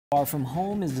Far From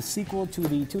Home is the sequel to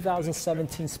the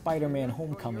 2017 Spider-Man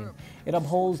Homecoming. It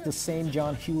upholds the same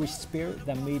John Hewish spirit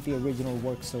that made the original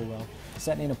work so well.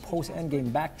 Set in a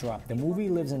post-Endgame backdrop, the movie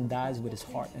lives and dies with his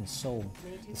heart and soul.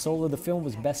 The soul of the film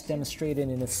was best demonstrated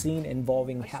in a scene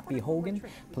involving Happy Hogan,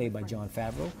 played by Jon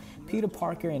Favreau, Peter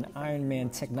Parker, and Iron Man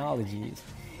technologies.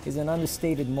 Is an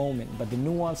understated moment, but the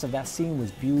nuance of that scene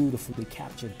was beautifully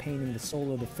captured, painting the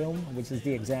soul of the film, which is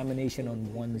the examination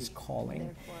on one's calling.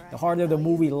 The heart of the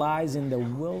movie lies in the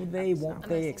will they, won't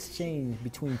they exchange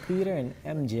between Peter and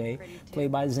MJ,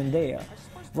 played by Zendaya.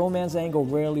 Romance angle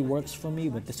rarely works for me,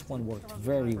 but this one worked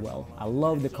very well. I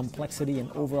love the complexity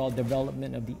and overall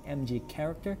development of the MJ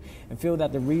character, and feel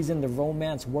that the reason the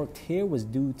romance worked here was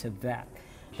due to that.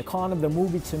 The con of the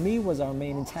movie to me was our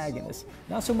main antagonist,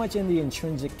 not so much in the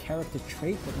intrinsic character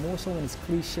trait, but more so in its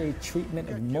cliche treatment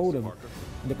of motive.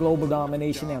 The global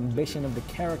domination ambition of the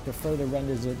character further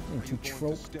renders it into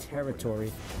trope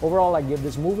territory. Overall, I give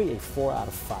this movie a 4 out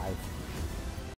of 5.